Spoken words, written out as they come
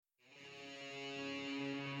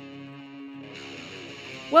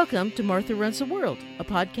Welcome to Martha Runs the World, a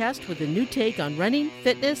podcast with a new take on running,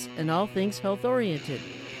 fitness, and all things health-oriented.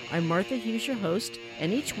 I'm Martha Hughes, your host,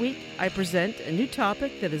 and each week I present a new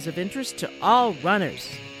topic that is of interest to all runners.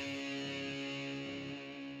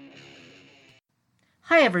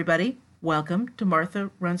 Hi, everybody. Welcome to Martha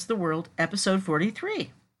Runs the World, episode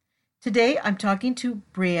 43. Today I'm talking to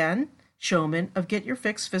Brianne Showman of Get Your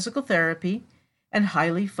Fix Physical Therapy and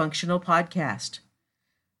Highly Functional Podcast.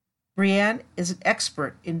 Brianne is an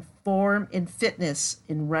expert in form and fitness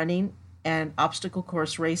in running and obstacle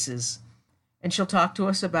course races, and she'll talk to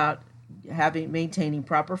us about maintaining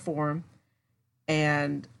proper form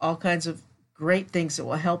and all kinds of great things that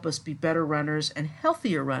will help us be better runners and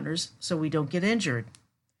healthier runners so we don't get injured.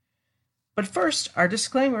 But first, our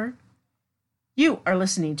disclaimer. You are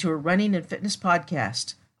listening to a running and fitness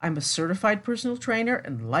podcast. I'm a certified personal trainer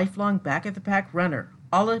and lifelong back-of-the-pack runner.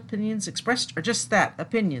 All opinions expressed are just that,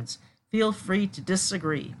 opinions. Feel free to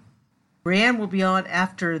disagree. Brianne will be on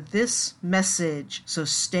after this message, so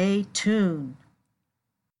stay tuned.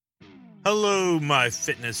 Hello, my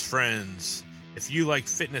fitness friends. If you like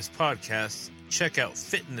fitness podcasts, check out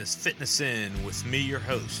Fitness In with me, your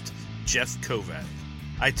host, Jeff Kovac.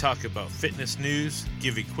 I talk about fitness news,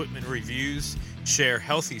 give equipment reviews, share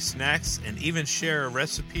healthy snacks, and even share a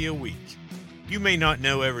recipe a week. You may not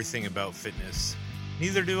know everything about fitness.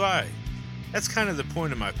 Neither do I. That's kind of the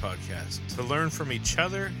point of my podcast, to learn from each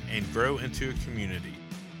other and grow into a community.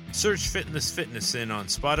 Search Fitness In on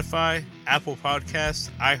Spotify, Apple Podcasts,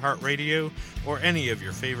 iHeartRadio, or any of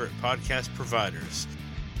your favorite podcast providers.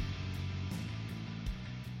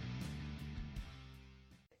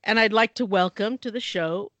 And I'd like to welcome to the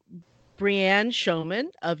show Brianne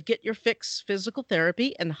Showman of Get Your Fix Physical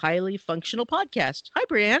Therapy and Highly Functional Podcast. Hi,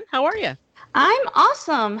 Brianne. How are you? I'm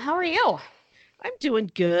awesome. How are you? I'm doing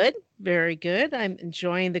good. Very good. I'm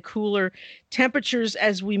enjoying the cooler temperatures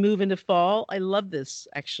as we move into fall. I love this,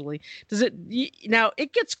 actually. Now,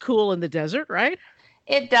 it gets cool in the desert, right?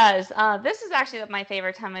 It does. This is actually my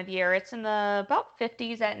favorite time of year. It's in the about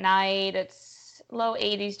 50s at night. It's low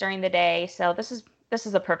 80s during the day. So this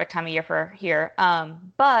is a perfect time of year for here.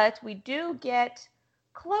 But we do get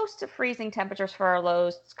close to freezing temperatures for our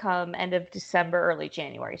lows come end of December, early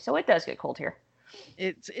January. So it does get cold here.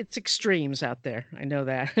 It's extremes out there. I know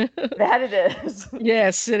that. That it is.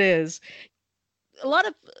 Yes, it is. A lot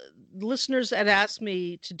of listeners had asked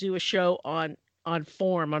me to do a show on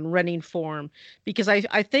form, on running form, because I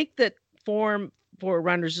think that form for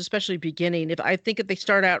runners, especially beginning, I think if they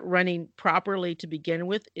start out running properly to begin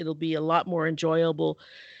with, it'll be a lot more enjoyable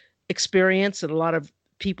experience. And a lot of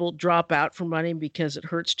people drop out from running because it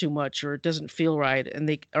hurts too much or it doesn't feel right, and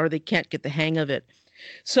they can't get the hang of it.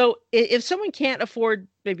 So if someone can't afford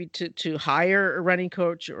maybe to hire a running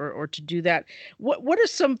coach or to do that, what are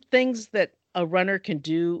some things that a runner can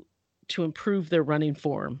do to improve their running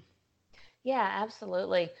form? Yeah,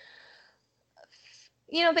 absolutely.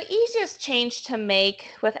 You know, the easiest change to make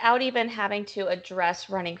without even having to address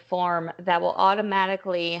running form that will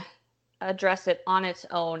automatically address it on its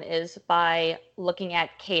own is by looking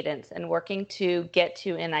at cadence and working to get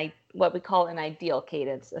to what we call an ideal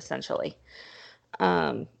cadence, essentially.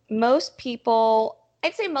 Most people,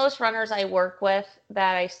 I'd say most runners I work with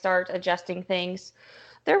that I start adjusting things,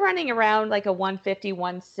 they're running around like a 150,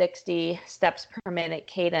 160 steps per minute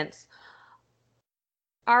cadence.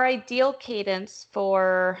 Our ideal cadence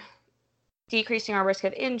for decreasing our risk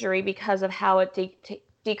of injury because of how it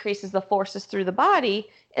decreases the forces through the body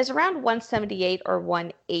is around 178 or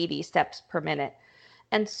 180 steps per minute.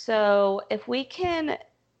 And so if we can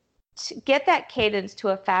get that cadence to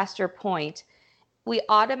a faster point, we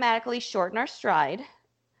automatically shorten our stride.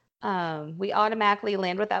 We automatically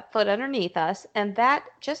land with that foot underneath us, and that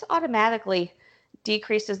just automatically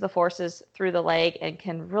decreases the forces through the leg and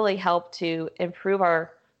can really help to improve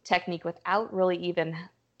our technique without really even,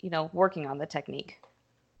 working on the technique.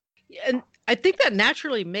 And I think that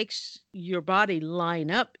naturally makes your body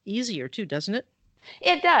line up easier too, doesn't it?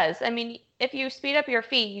 It does. I mean, if you speed up your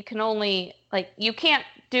feet, you can only, you can't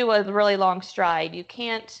do a really long stride. You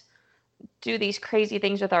can't do these crazy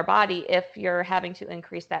things with our body if you're having to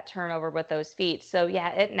increase that turnover with those feet. So yeah,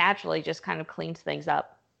 it naturally just kind of cleans things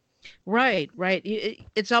up. Right.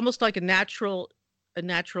 It's almost like a natural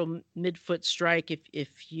midfoot strike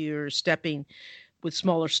if you're stepping with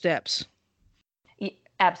smaller steps.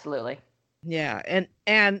 Absolutely. Yeah,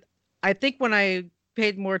 and I think when I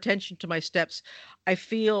paid more attention to my steps, I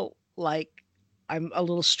feel like I'm a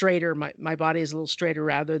little straighter. My body is a little straighter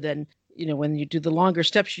rather than, when you do the longer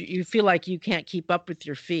steps, you feel like you can't keep up with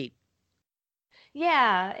your feet.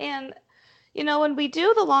 Yeah, and when we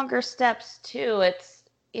do the longer steps too,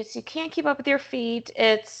 it's you can't keep up with your feet.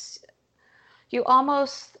 It's you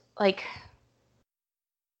almost like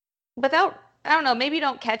without I don't know, maybe you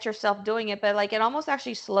don't catch yourself doing it, but like it almost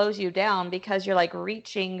actually slows you down because you're like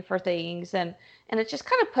reaching for things and it just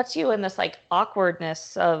kind of puts you in this like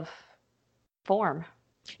awkwardness of form.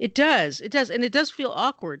 It does. It does. And it does feel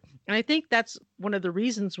awkward. And I think that's one of the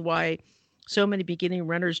reasons why so many beginning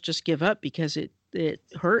runners just give up because it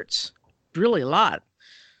hurts really a lot.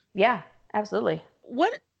 Yeah, absolutely.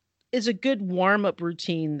 What is a good warm up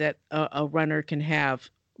routine that a runner can have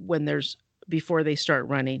when before they start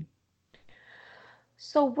running?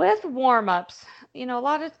 So with warm-ups, a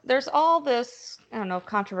lot of there's all this, I don't know if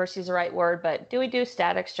controversy is the right word, but do we do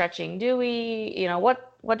static stretching? Do we,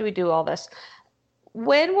 what do we do all this?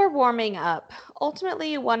 When we're warming up,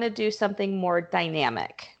 ultimately you want to do something more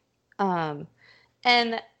dynamic. Um,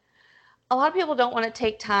 and a lot of people don't want to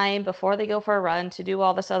take time before they go for a run to do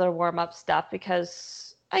all this other warm-up stuff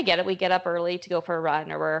because I get it. We get up early to go for a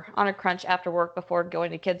run or we're on a crunch after work before going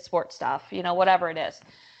to kids' sports stuff, whatever it is.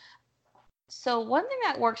 So one thing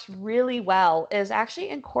that works really well is actually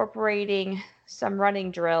incorporating some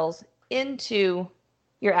running drills into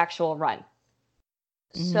your actual run.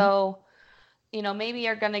 Mm-hmm. So, maybe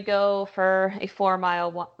you're going to go for a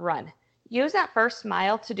 4-mile run. Use that first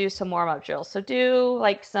mile to do some warm-up drills. So do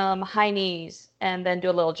like some high knees and then do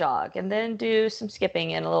a little jog and then do some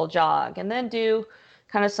skipping and a little jog and then do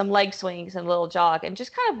kind of some leg swings and a little jog and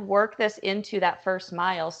just kind of work this into that first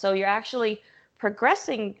mile. So you're actually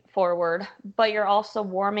progressing forward, but you're also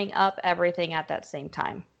warming up everything at that same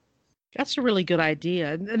time. That's a really good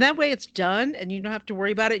idea. And that way it's done and you don't have to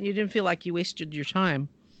worry about it and you didn't feel like you wasted your time.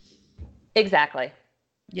 Exactly.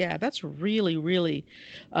 Yeah, that's really, really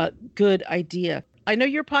good idea. I know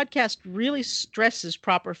your podcast really stresses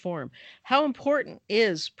proper form. How important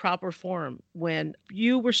is proper form when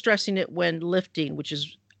you were stressing it when lifting, which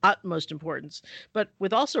is utmost importance, but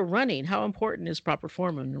with also running, how important is proper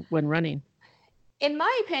form when running? In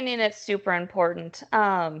my opinion, it's super important.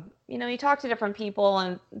 You talk to different people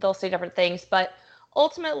and they'll say different things, but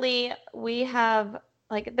ultimately we have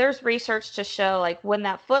like there's research to show like when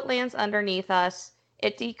that foot lands underneath us,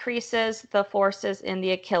 it decreases the forces in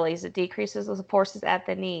the Achilles, it decreases the forces at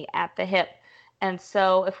the knee, at the hip. And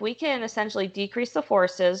so if we can essentially decrease the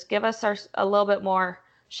forces, give us a little bit more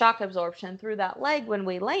shock absorption through that leg when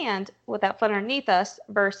we land with that foot underneath us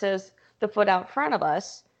versus the foot out in front of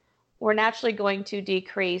us, we're naturally going to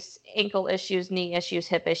decrease ankle issues, knee issues,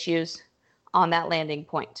 hip issues on that landing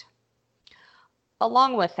point.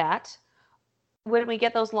 Along with that, when we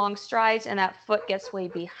get those long strides and that foot gets way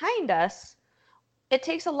behind us, it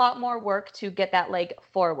takes a lot more work to get that leg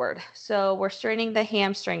forward. So we're straining the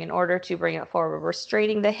hamstring in order to bring it forward. We're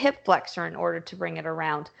straining the hip flexor in order to bring it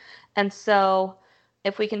around. And so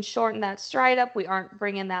if we can shorten that stride up, we aren't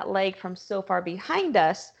bringing that leg from so far behind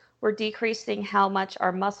us, we're decreasing how much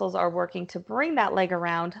our muscles are working to bring that leg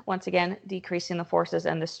around, once again, decreasing the forces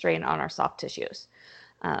and the strain on our soft tissues.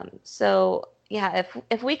 So yeah,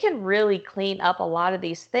 if we can really clean up a lot of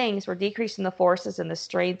these things, we're decreasing the forces and the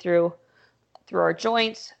strain through our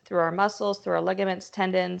joints, through our muscles, through our ligaments,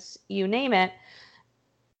 tendons, you name it,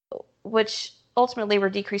 which ultimately we're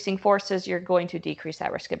decreasing forces, you're going to decrease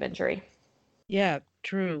that risk of injury. Yeah,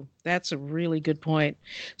 true. That's a really good point.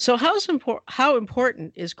 So how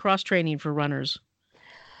important is cross training for runners?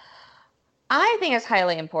 I think it's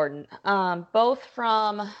highly important, both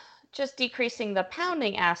from just decreasing the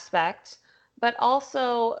pounding aspect, but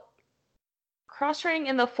also cross training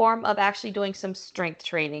in the form of actually doing some strength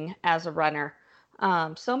training as a runner.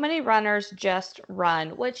 So many runners just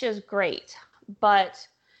run, which is great, but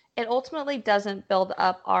it ultimately doesn't build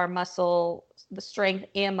up our muscle, the strength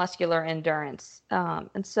and muscular endurance.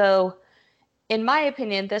 And so, in my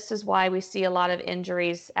opinion, this is why we see a lot of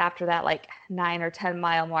injuries after that like 9 or 10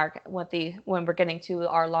 mile mark when we're getting to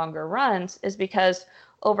our longer runs, is because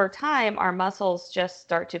over time our muscles just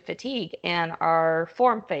start to fatigue and our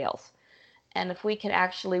form fails. And if we can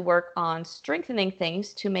actually work on strengthening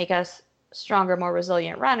things to make us stronger, more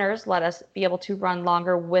resilient runners, let us be able to run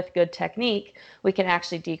longer with good technique, we can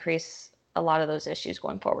actually decrease a lot of those issues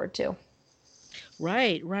going forward too.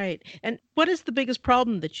 Right, right. And what is the biggest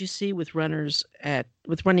problem that you see with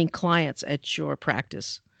with running clients at your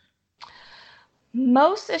practice?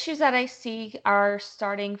 Most issues that I see are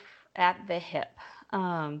starting at the hip.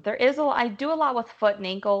 I do a lot with foot and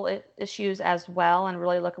ankle issues as well, and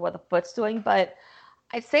really look at what the foot's doing. But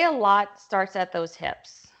I'd say a lot starts at those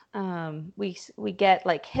hips. We get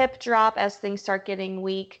like hip drop as things start getting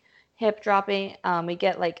weak, hip dropping. We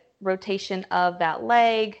get like rotation of that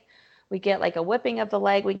leg. We get like a whipping of the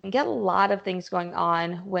leg. We can get a lot of things going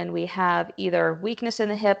on when we have either weakness in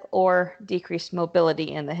the hip or decreased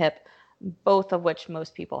mobility in the hip, both of which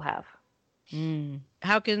most people have.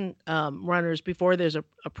 How can runners, before there's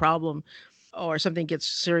a problem or something gets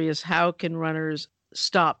serious, how can runners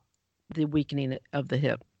stop the weakening of the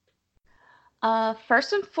hip?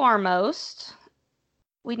 First and foremost,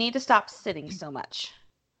 we need to stop sitting so much.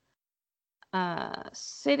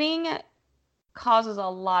 Sitting causes a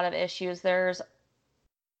lot of issues. There's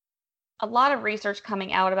a lot of research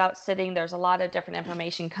coming out about sitting. There's a lot of different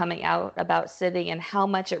information coming out about sitting and how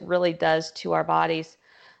much it really does to our bodies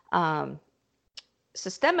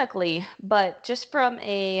systemically, but just from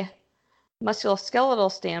a musculoskeletal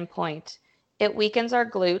standpoint, it weakens our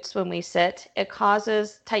glutes when we sit. It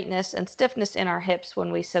causes tightness and stiffness in our hips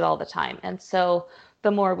when we sit all the time. And so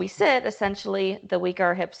the more we sit, essentially, the weaker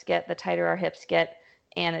our hips get, the tighter our hips get,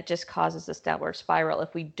 and it just causes this downward spiral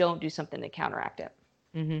if we don't do something to counteract it.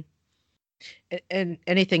 Mm-hmm. And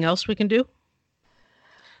anything else we can do?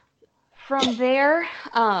 From there,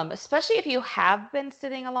 especially if you have been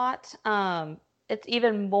sitting a lot, it's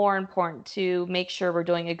even more important to make sure we're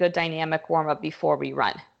doing a good dynamic warm-up before we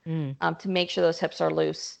run, to make sure those hips are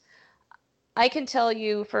loose. I can tell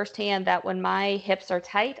you firsthand that when my hips are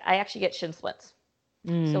tight, I actually get shin splints.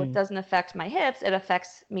 So it doesn't affect my hips, it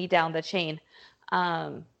affects me down the chain.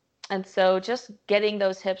 And so just getting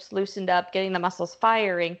those hips loosened up, getting the muscles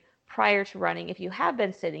firing prior to running, if you have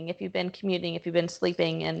been sitting, if you've been commuting, if you've been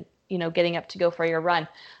sleeping and getting up to go for your run,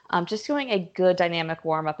 just doing a good dynamic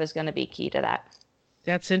warm-up is going to be key to that.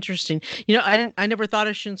 That's interesting. I never thought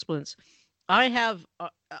of shin splints. I have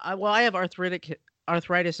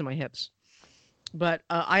arthritis in my hips, but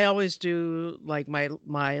I always do like my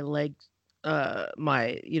leg,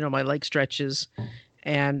 my leg stretches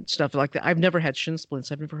and stuff like that. I've never had shin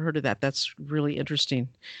splints. I've never heard of that. That's really interesting.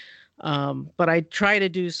 But I try to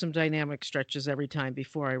do some dynamic stretches every time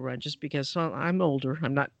before I run, just because I'm older.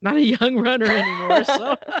 I'm not a young runner anymore.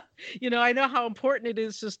 So, I know how important it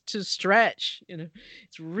is just to stretch.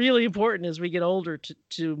 It's really important as we get older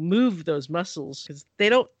to move those muscles because they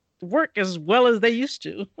don't work as well as they used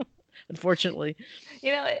to, unfortunately.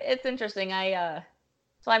 It's interesting.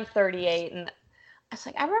 So I'm 38 and it's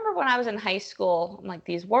like, I remember when I was in high school, I'm like,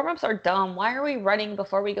 these warm-ups are dumb. Why are we running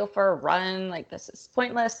before we go for a run? Like, this is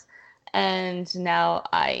pointless. And now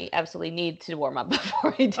I absolutely need to warm up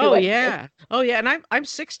before I do it. Oh yeah. And I'm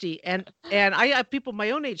 60 and I have people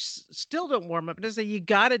my own age still don't warm up. And I say, you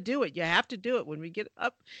got to do it. You have to do it. When we get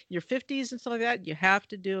up your 50s and stuff like that, you have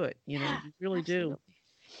to do it. You really absolutely. Do.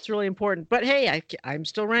 It's really important. But hey, I'm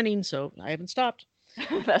still running, so I haven't stopped.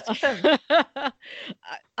 That's good.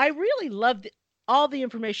 I really loved all the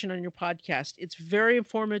information on your podcast. It's very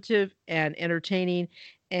informative and entertaining,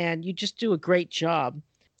 and you just do a great job.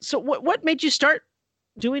 So what made you start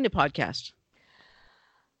doing a podcast?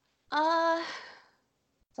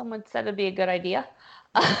 Someone said it'd be a good idea.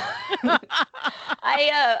 I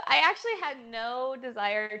actually had no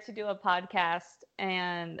desire to do a podcast,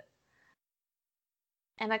 and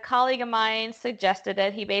a colleague of mine suggested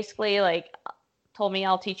it. He basically told me,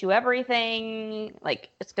 I'll teach you everything.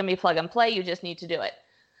 It's going to be plug and play. You just need to do it.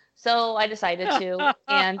 So I decided to,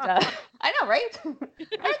 and I know, right?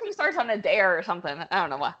 Everything starts on a dare or something. I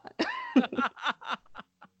don't know why.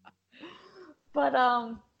 But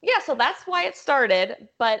yeah, so that's why it started.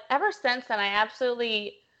 But ever since then, I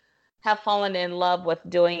absolutely have fallen in love with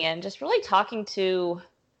doing it and just really talking to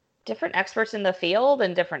different experts in the field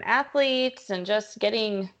and different athletes and just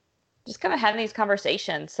kind of having these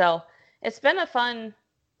conversations. So it's been a fun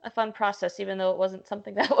process, even though it wasn't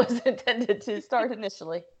something that was intended to start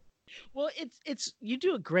initially. Well, it's you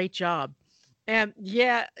do a great job, and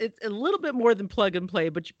yeah, it's a little bit more than plug and play,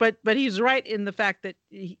 but he's right in the fact that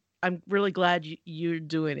I'm really glad you're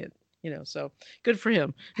doing it. So good for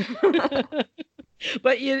him.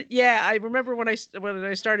 But yeah, I remember when I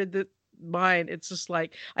started mine, it's just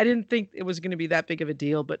like I didn't think it was going to be that big of a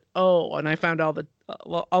deal, but and I found all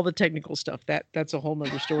the technical stuff. That's a whole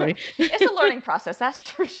nother story. It's a learning process, that's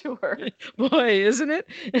for sure. Boy, isn't it?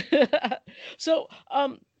 So,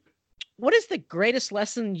 what is the greatest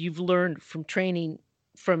lesson you've learned from training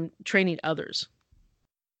others?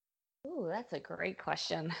 Ooh, that's a great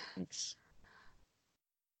question. Thanks.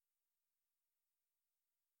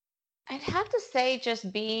 I'd have to say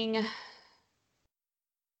just being,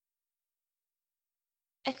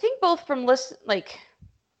 I think both from it's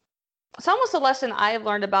almost a lesson I've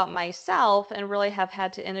learned about myself and really have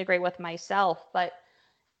had to integrate with myself, but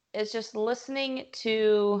it's just listening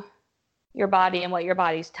to your body and what your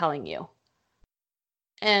body's telling you.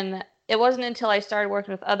 And it wasn't until I started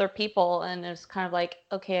working with other people and it's kind of like,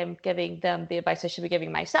 okay, I'm giving them the advice I should be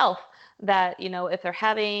giving myself, that, if they're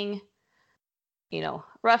having,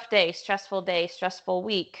 rough day, stressful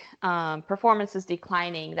week, performance is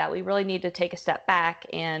declining, that we really need to take a step back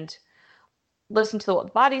and listen to what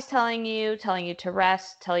the body's telling you to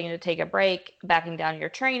rest, telling you to take a break, backing down your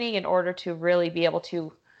training in order to really be able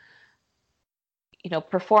to,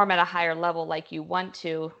 perform at a higher level like you want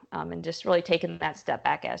to, and just really taking that step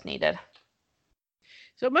back as needed.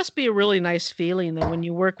 So it must be a really nice feeling that when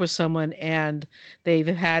you work with someone and they've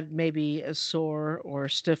had maybe a sore or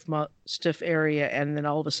stiff area, and then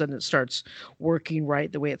all of a sudden it starts working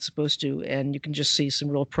right the way it's supposed to, and you can just see some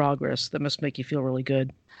real progress. That must make you feel really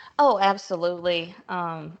good. Oh, absolutely.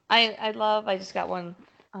 I just got one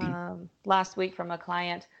last week from a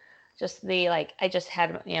client. Just I just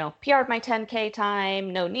had, PR'd my 10K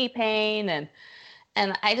time, no knee pain,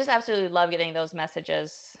 and I just absolutely love getting those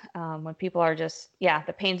messages when people are just,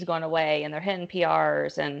 the pain's going away and they're hitting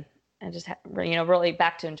PRs and just, really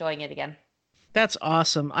back to enjoying it again. That's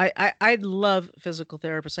awesome. I love physical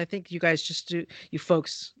therapists. I think you guys you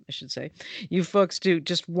folks do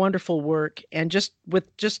just wonderful work. And just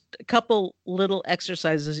with just a couple little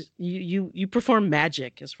exercises, you perform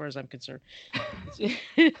magic as far as I'm concerned. Well,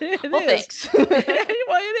 thanks. Well,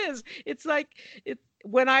 it is. It's like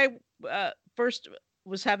when I first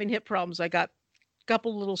was having hip problems, I got a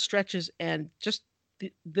couple little stretches and just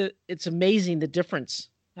it's amazing the difference,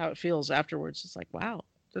 how it feels afterwards. It's like, wow,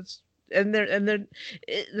 and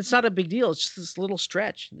it's not a big deal. It's just this little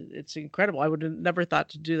stretch. It's incredible. I would have never thought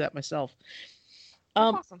to do that myself.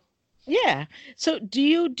 Awesome. Yeah. So do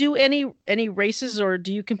you do any races, or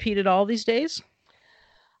do you compete at all these days?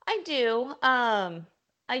 I do.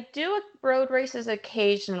 I do road races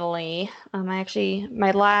occasionally.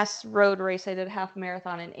 My last road race, I did a half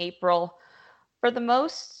marathon in April. For the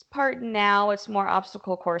most part now, it's more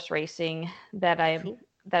obstacle course racing that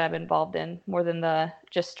I'm involved in, more than the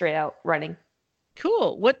just straight out running.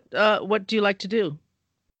 Cool. What do you like to do?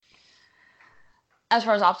 As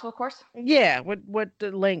far as obstacle course? Yeah. What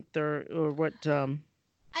length or what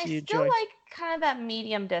I do you still enjoy? like kind of that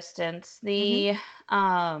medium distance. The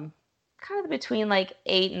kind of between like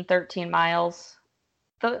 8 and 13 miles.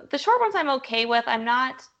 The short ones I'm okay with.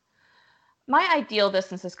 My ideal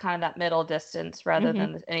distance is kind of that middle distance rather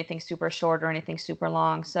than anything super short or anything super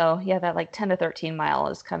long. So yeah, that like 10 to 13 mile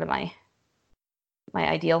is kind of my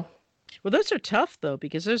ideal. Well, those are tough though,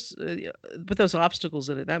 because there's with those obstacles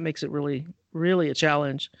in it, that makes it really, really a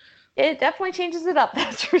challenge. It definitely changes it up,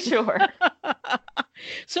 that's for sure.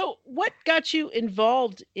 So what got you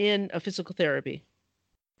involved in a physical therapy?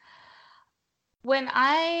 When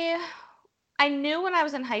I knew when I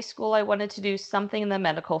was in high school, I wanted to do something in the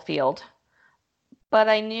medical field. But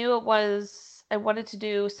I knew I wanted to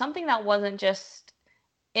do something that wasn't just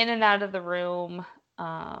in and out of the room,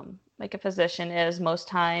 like a physician is most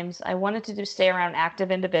times. I wanted to stay around active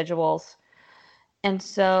individuals. And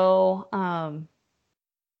so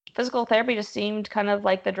physical therapy just seemed kind of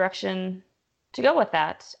like the direction to go with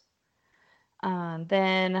that.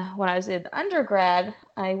 Then when I was in undergrad,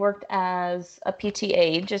 I worked as a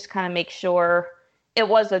PTA, just kind of make sure it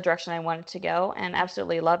was the direction I wanted to go, and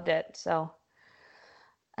absolutely loved it. So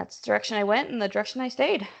that's the direction I went and the direction I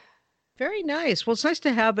stayed. Very nice. Well, it's nice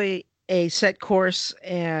to have a set course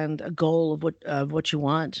and a goal of what you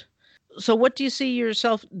want. So what do you see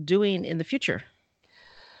yourself doing in the future?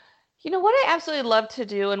 What I absolutely love to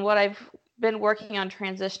do and what I've been working on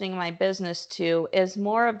transitioning my business to is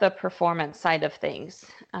more of the performance side of things.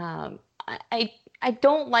 I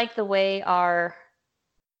don't like the way our,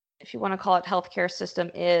 if you want to call it, healthcare system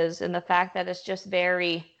is, and the fact that it's just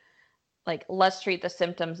very like, let's treat the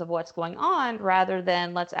symptoms of what's going on rather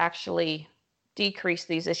than let's actually decrease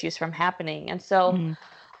these issues from happening. And so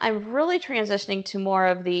I'm really transitioning to more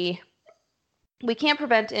of we can't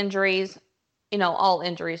prevent injuries, all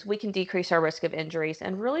injuries. We can decrease our risk of injuries,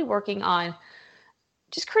 and really working on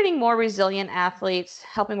just creating more resilient athletes,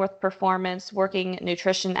 helping with performance, working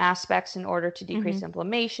nutrition aspects in order to decrease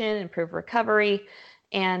inflammation, improve recovery,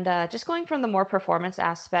 and just going from the more performance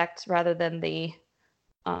aspects rather than the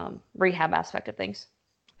rehab aspect of things.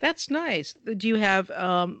 That's nice. Do you have,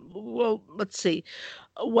 well, let's see,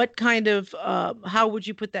 what kind of, how would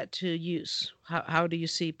you put that to use? How do you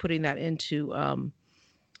see putting that into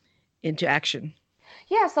action?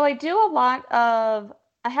 Yeah, so I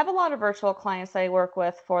have a lot of virtual clients I work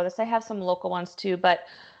with for this. I have some local ones too, but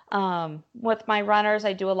with my runners,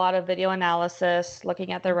 I do a lot of video analysis,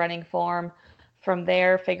 looking at their running form. From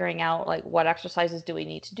there, figuring out like what exercises do we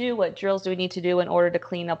need to do, what drills do we need to do in order to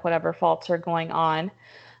clean up whatever faults are going on.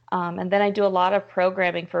 And then I do a lot of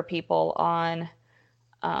programming for people on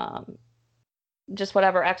just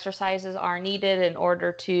whatever exercises are needed in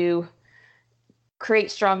order to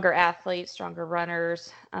create stronger athletes, stronger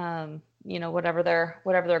runners, whatever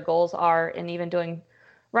their goals are, and even doing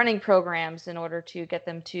running programs in order to get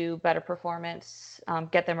them to better performance,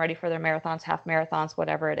 get them ready for their marathons, half marathons,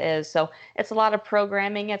 whatever it is. So it's a lot of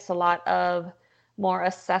programming. It's a lot of more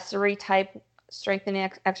accessory type strengthening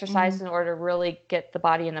exercises in order to really get the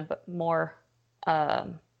body in a more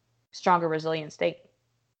stronger, resilient state.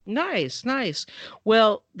 Nice.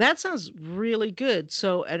 Well, that sounds really good.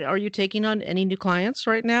 So are you taking on any new clients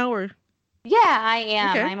right now, or? Yeah, I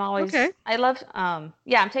am. Okay. I'm always, Okay. I love, I'm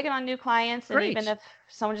taking on new clients, and Great. even if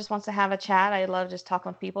someone just wants to have a chat, I love just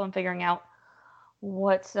talking with people and figuring out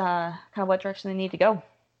what's kind of what direction they need to go.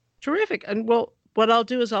 Terrific. And well, what I'll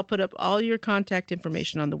do is I'll put up all your contact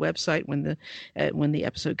information on the website when the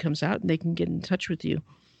episode comes out, and they can get in touch with you.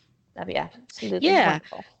 That'd be absolutely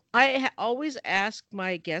wonderful. I always ask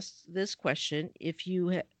my guests this question: if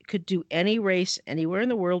you could do any race anywhere in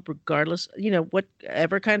the world, regardless,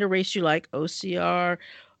 whatever kind of race you like, OCR,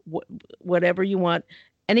 whatever you want,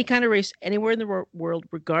 any kind of race anywhere in the world,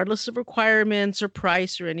 regardless of requirements or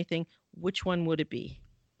price or anything, which one would it be?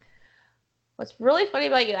 What's really funny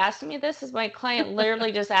about you asking me this is my client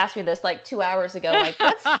literally just asked me this like 2 hours ago.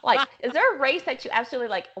 Like, is there a race that you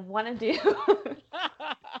absolutely want to do?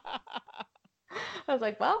 I was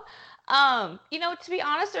like, well, to be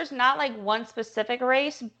honest, there's not like one specific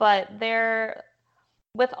race, but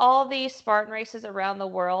with all these Spartan races around the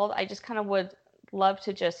world, I just kind of would love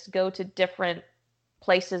to just go to different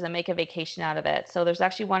places and make a vacation out of it. So there's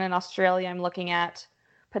actually one in Australia I'm looking at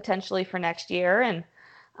potentially for next year. And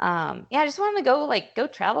I just wanted to go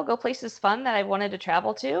travel, go places fun that I wanted to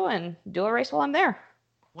travel to, and do a race while I'm there.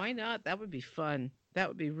 Why not? That would be fun. That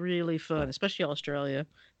would be really fun, especially Australia.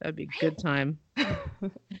 That would be a good time.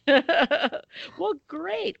 Well,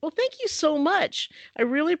 great. Well, thank you so much. I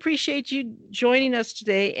really appreciate you joining us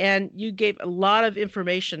today, and you gave a lot of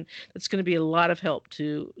information that's going to be a lot of help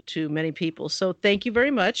to many people. So thank you very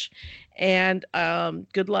much, and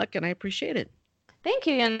good luck, and I appreciate it. Thank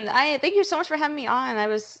you, and I thank you so much for having me on.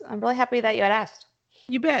 I'm really happy that you had asked.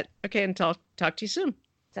 You bet. Okay, and talk to you soon.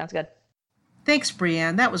 Sounds good. Thanks,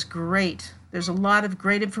 Brianne. That was great. There's a lot of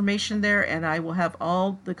great information there, and I will have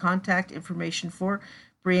all the contact information for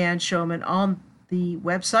Brianne Showman on the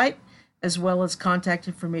website, as well as contact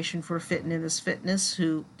information for Fitting in This Fitness,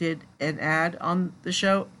 who did an ad on the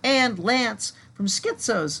show, and Lance from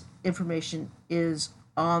Schizo's information is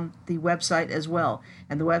on the website as well.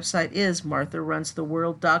 And the website is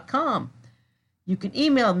martharunstheworld.com. You can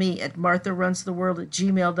email me at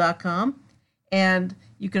martharunstheworld@gmail.com, and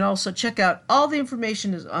you can also check out all the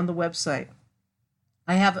information is on the website.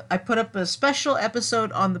 I put up a special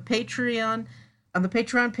episode on the Patreon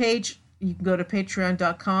page. You can go to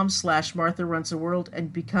patreon.com/MarthaRunsTheWorld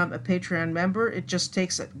and become a Patreon member. It just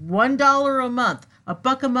takes $1 a month,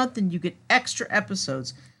 $1 a month, and you get extra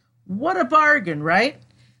episodes. What a bargain, right?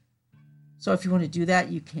 So if you want to do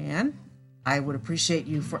that, you can. I would appreciate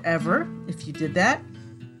you forever if you did that.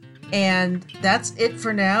 And that's it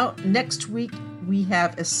for now. Next week, we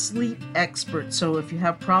have a sleep expert. So if you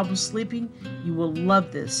have problems sleeping, you will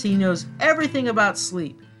love this. He knows everything about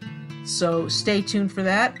sleep. So stay tuned for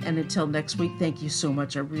that. And until next week, thank you so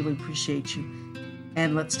much. I really appreciate you.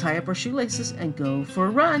 And let's tie up our shoelaces and go for a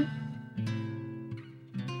run.